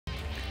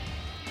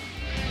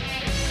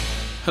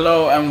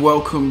Hello and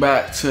welcome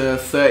back to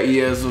 30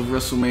 years of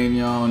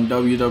Wrestlemania on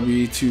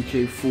Wwe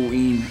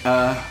 2K14.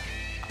 I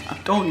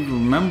don't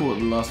even remember what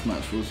the last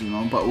match was,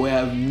 but we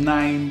have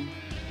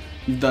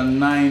we've done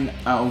 9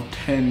 out of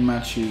 10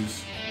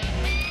 matches.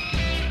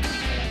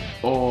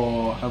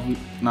 Or have we?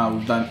 No,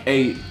 we've done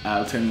 8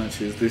 out of 10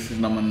 matches. This is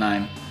number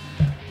 9.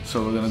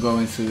 So we're gonna go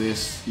into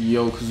this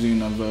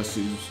Yokozuna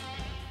versus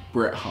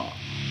Bret Hart.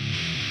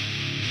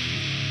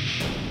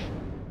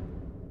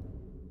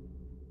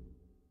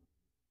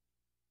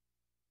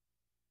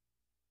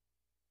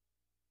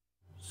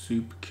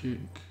 Super kick.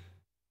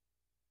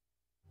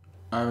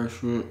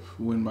 Irish whip,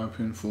 win by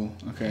pinfall.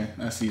 Okay,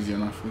 that's easy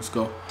enough. Let's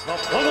go. The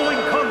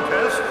following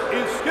contest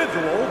is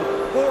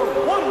scheduled for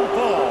one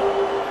fall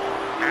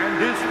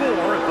and is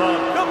for the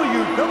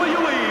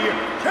WWE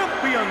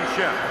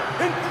Championship.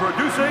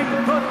 Introducing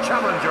the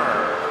challenger,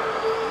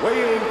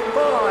 weighing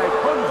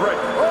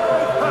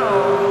 505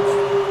 pounds,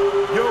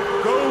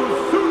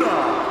 Yokozuna.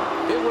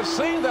 It would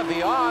seem that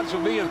the odds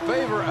would be in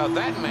favor of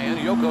that man,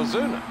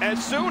 Yokozuna.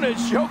 As soon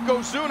as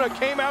Yokozuna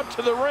came out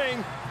to the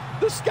ring,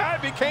 the sky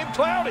became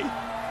cloudy.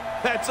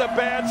 That's a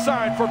bad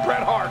sign for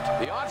Bret Hart.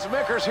 The odds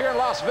makers here in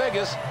Las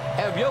Vegas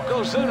have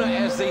Yokozuna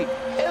as the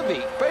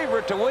heavy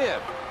favorite to win.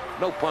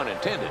 No pun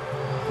intended.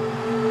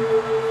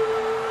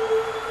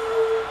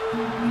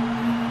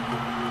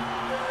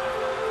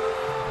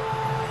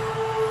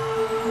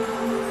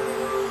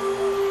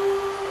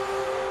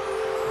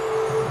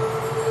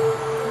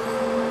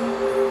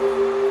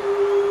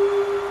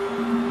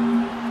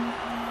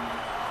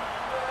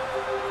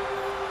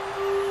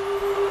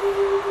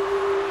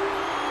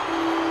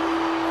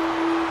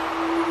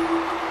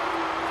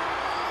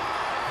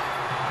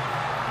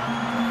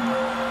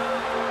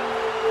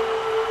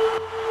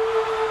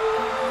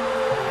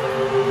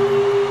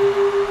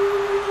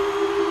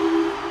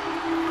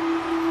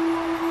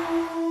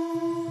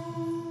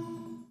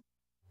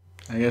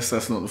 I guess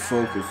that's not the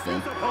focus then.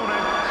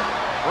 Opponent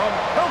from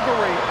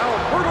Calgary,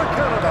 Alberta,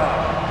 Canada,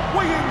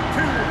 weighing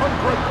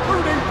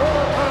 234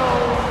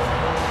 pounds,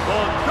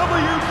 the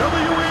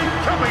WWE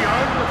Champion,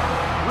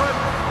 Bret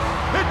Hart.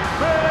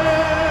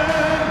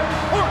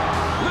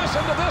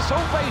 Listen to this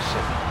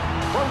ovation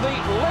from the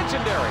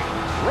legendary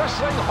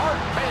Wrestling Hart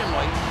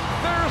family.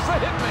 There's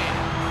the Hitman.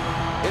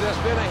 It has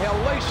been a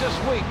hellacious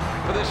week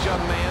for this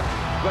young man,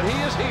 but he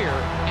is here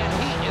and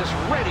he is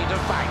ready to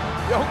fight.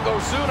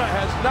 Yokozuna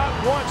has not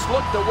once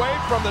looked away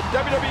from the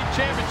WWE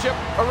Championship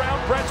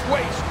around Bret's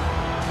waist.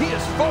 He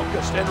is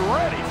focused and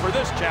ready for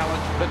this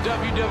challenge. The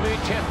WWE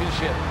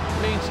Championship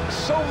means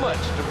so much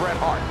to Bret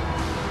Hart.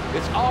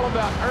 It's all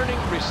about earning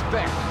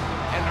respect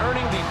and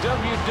earning the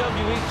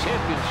WWE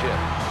Championship,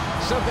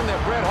 something that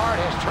Bret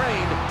Hart has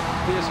trained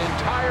his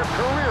entire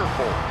career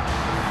for.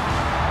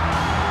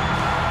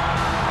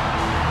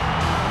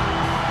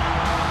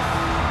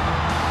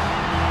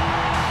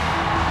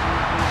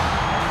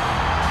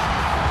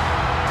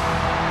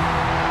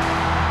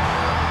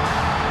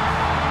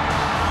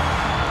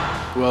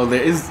 Well,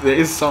 there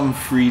is some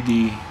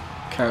 3D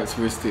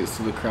characteristics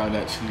to the crowd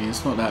actually.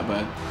 It's not that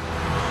bad.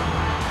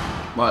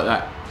 But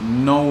like,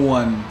 no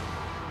one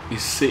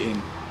is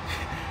sitting.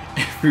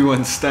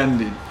 Everyone's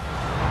standing.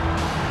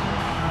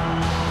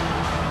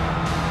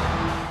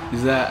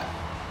 Is that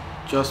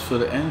just for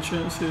the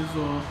entrances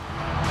or?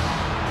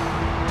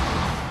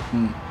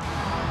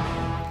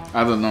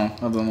 I don't know.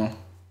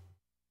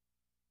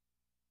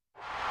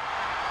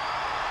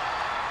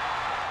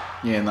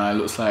 Yeah, no, it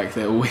looks like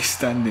they're always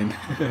standing.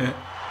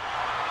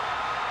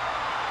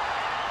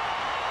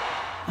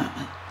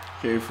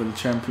 Okay, for the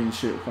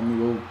championship, can we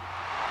go?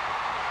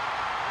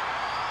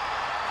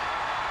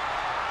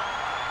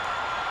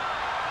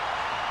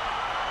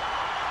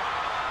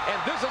 And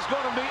this is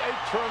going to be a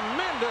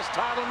tremendous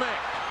title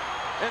match.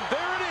 And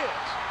there it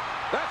is.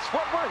 That's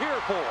what we're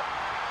here for.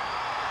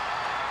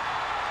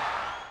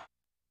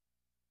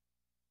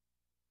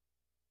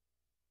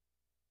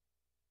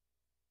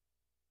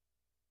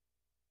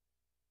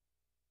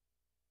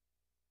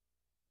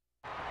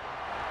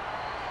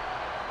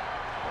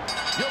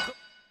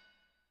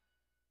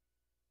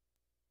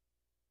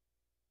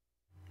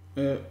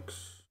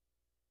 X.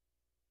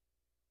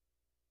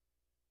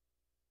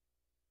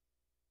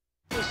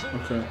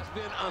 Okay. Has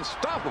been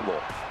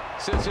unstoppable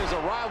since his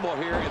arrival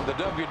here in the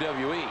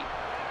WWE.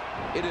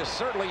 It is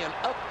certainly an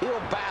uphill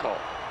battle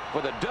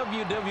for the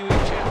WWE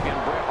champion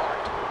Bret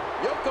Hart.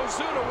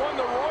 Yokozuna won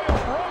the Royal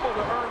Rumble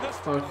to earn this.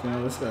 Fuck, yeah,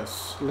 this guy's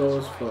slow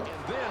as fuck.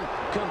 And then,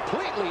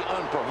 completely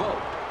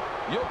unprovoked,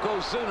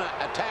 Yokozuna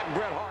attacked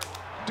Bret Hart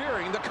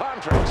during the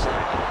contract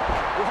signing.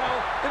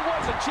 Well, it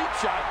was a cheap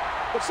shot,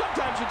 but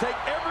sometimes you take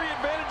every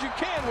advantage you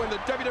can when the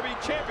WWE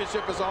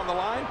Championship is on the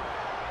line.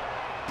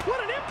 What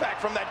an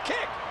impact from that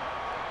kick.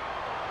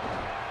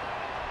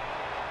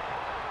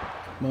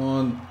 Come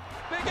on.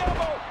 Big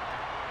elbow.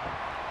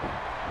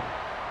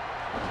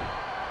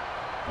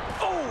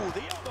 Oh,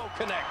 the elbow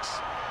connects.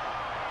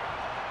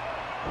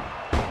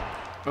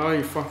 Oh,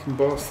 you fucking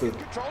bastard.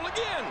 Control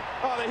again.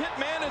 Oh, the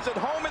Hitman is at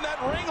home in that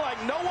ring like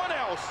no one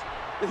else.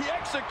 The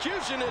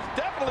execution is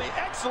definitely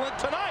excellent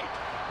tonight.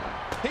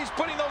 He's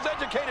putting those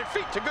educated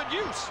feet to good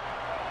use.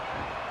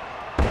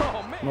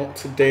 Oh, man. Not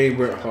today,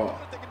 Bret Hart.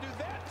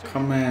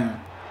 Come on.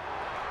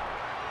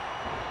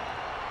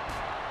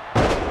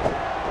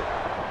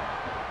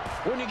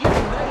 When you get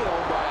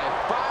nailed by a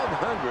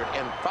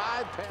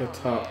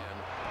 505-pound man,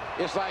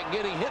 it's like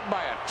getting hit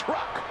by a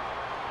truck.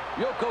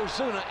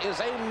 Yokozuna is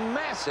a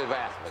massive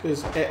athlete.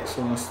 His X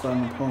on a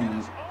stunned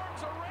opponent.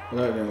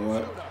 Well, that didn't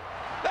work.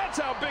 That's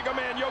how big a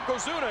man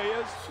Yokozuna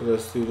is. So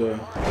let's do the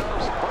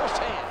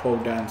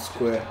hold down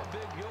square.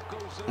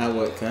 That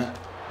worked out.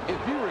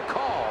 If you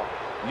recall,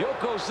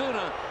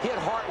 Yokozuna hit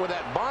Hart with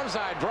that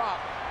bonsai drop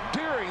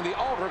during the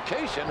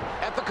altercation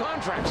at the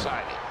contract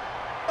signing.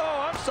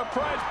 Oh, I'm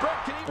surprised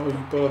Bret can even... Oh,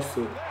 you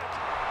bastard.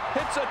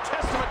 It's a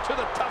testament to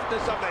the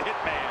toughness of the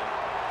Hitman.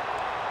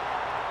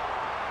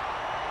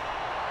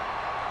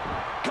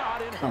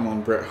 Come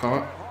on, Bret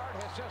Hart.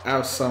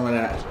 Have some of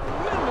that.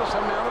 Tremendous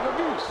amount of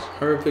abuse.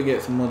 Hurry up and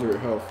get some moderate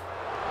health.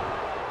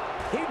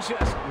 He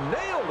just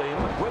nailed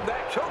him with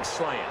that choke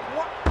slam.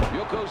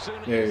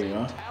 Yokozuna is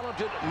a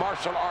talented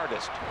martial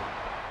artist.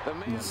 The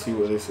man Let's see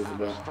what this is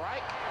about.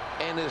 Strike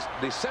and is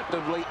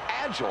deceptively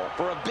agile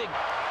for a big...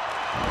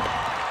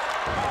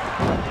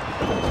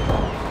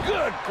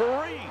 Good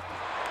grief!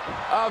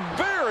 A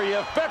very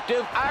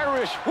effective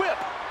Irish whip.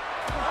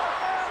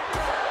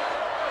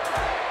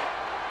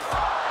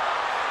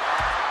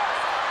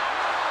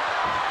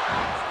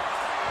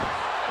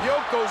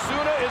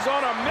 Yokozuna is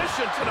on a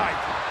mission tonight.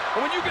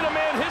 And when you get a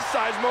man his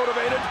size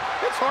motivated,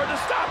 it's hard to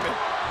stop him.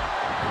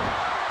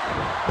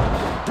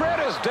 Bret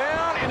is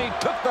down, and he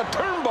took the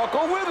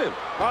turnbuckle with him.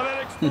 Now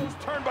that exposed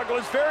turnbuckle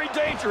is very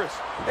dangerous.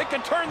 It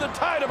can turn the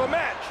tide of a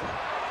match.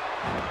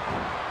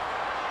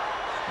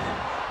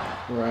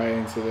 Right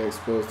into the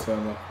exposed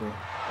turnbuckle.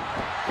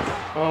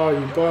 Oh,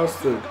 you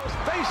bastard.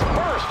 Face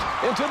first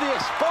into the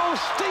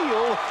exposed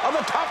steel of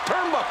the top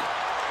turnbuckle.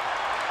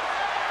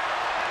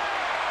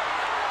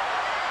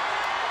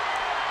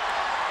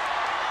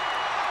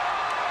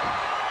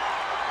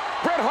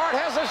 Bret Hart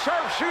has a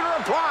sharpshooter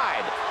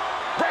applied.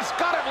 Bret's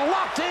got it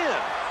locked in.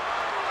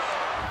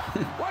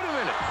 Wait a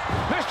minute.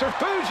 Mr.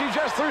 Fuji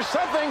just threw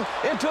something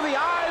into the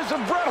eyes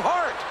of Bret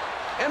Hart,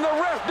 and the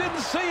ref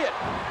didn't see it.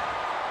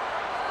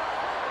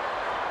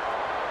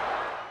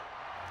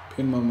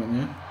 Pin moment,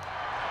 yeah?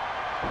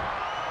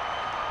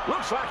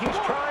 Looks like he's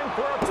trying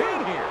for a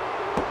pin here.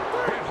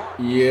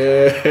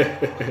 Yeah.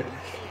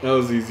 That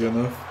was easy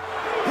enough.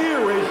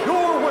 Here is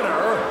your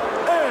winner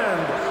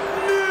and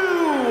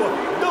new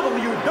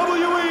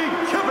WWE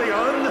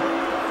Champion,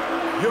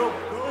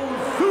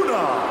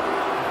 Yokozuna.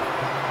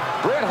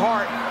 Bret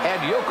Hart had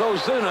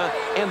Yokozuna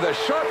in the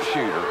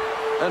sharpshooter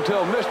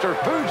until Mr.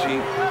 Fuji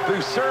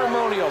threw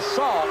ceremonial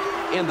salt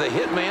in the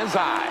Hitman's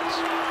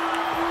eyes.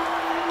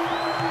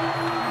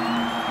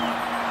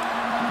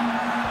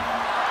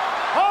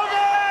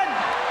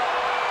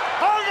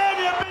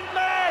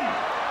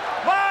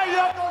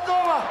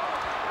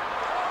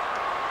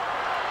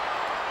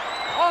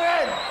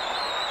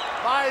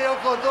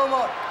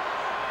 Yokozuna,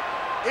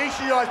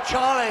 issue your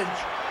challenge.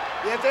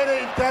 If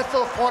any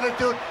intestinal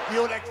fortitude,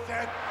 you would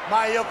accept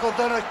my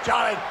Yokozuna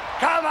challenge.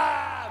 Come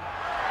on!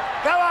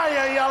 Come on,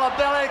 you yellow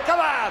belly, come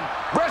on!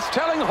 Bret's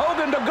telling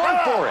Hogan to go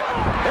for it,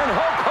 and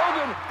Hulk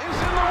Hogan is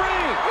in the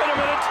ring. Wait a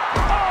minute.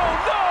 Oh,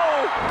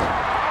 no!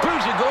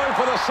 Fuji going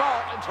for the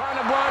salt and trying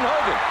to blind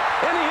Hogan,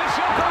 and he hits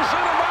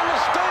Yokozuna by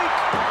mistake.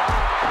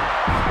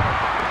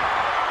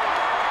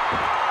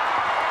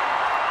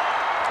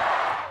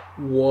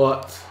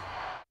 What?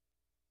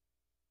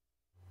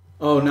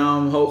 Oh, now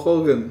I'm Hulk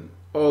Hogan.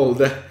 Oh,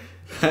 that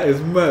is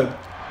mad.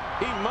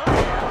 He might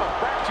have a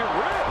fractured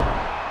rib.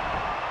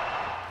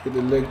 Hit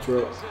the leg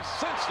drop. This is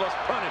senseless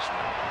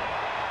punishment.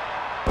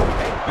 A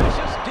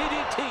vicious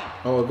DDT.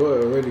 Oh, I got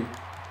it already.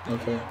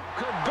 Okay.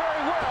 Could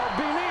very well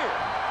be near.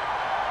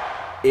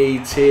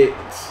 8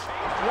 hits.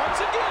 Once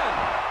again.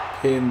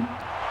 Pin.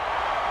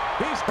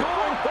 He's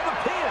going for the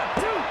pin.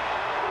 2,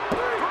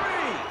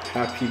 3.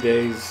 Happy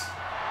days.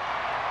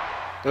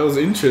 That was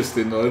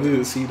interesting though. I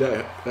didn't see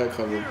that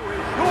coming. Your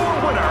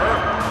winner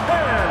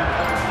and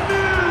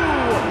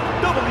new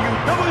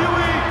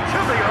WWE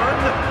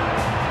Champion,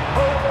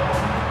 Hulk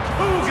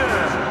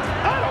Hogan.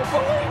 I don't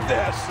believe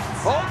this.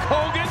 Hulk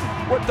Hogan,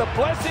 with the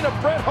blessing of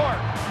Bret Hart,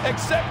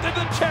 accepted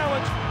the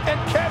challenge and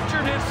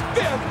captured his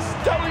 5th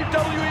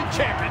WWE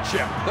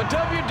Championship. The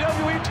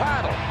WWE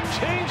title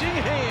changing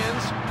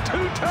hands 2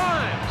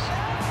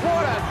 times.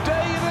 What a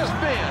day it has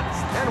been,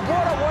 and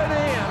what a way to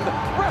end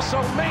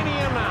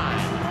WrestleMania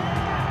 9.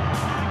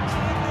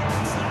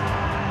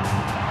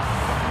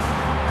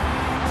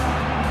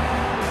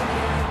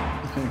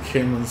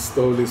 Came and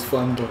stole his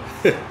thunder.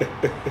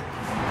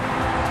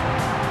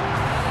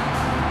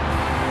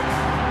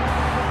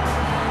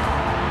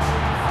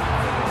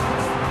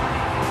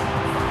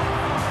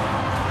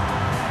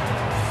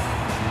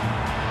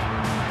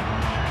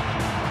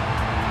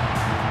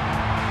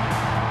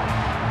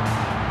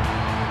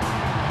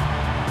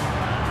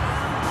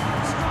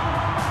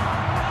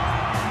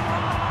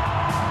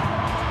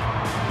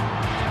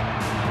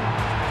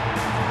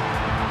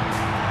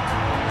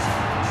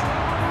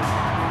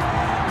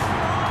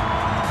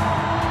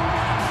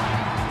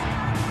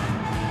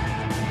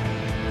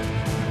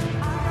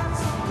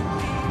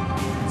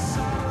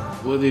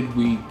 What did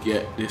we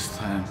get this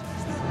time?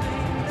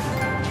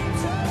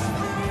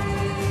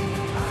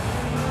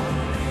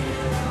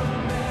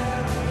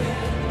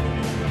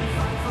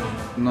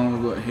 No,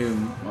 we got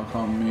him. I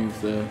can't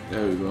move there.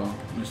 There we go.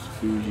 Mr.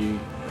 Fuji.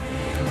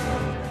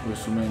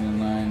 Wrestlemania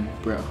 9.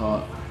 Bret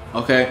Hart.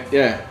 Okay,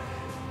 yeah.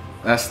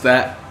 That's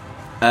that.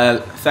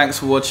 Thanks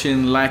for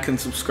watching. Like and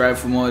subscribe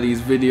for more of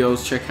these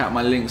videos. Check out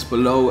my links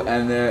below.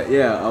 And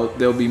yeah,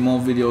 there'll be more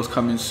videos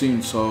coming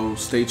soon. So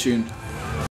stay tuned.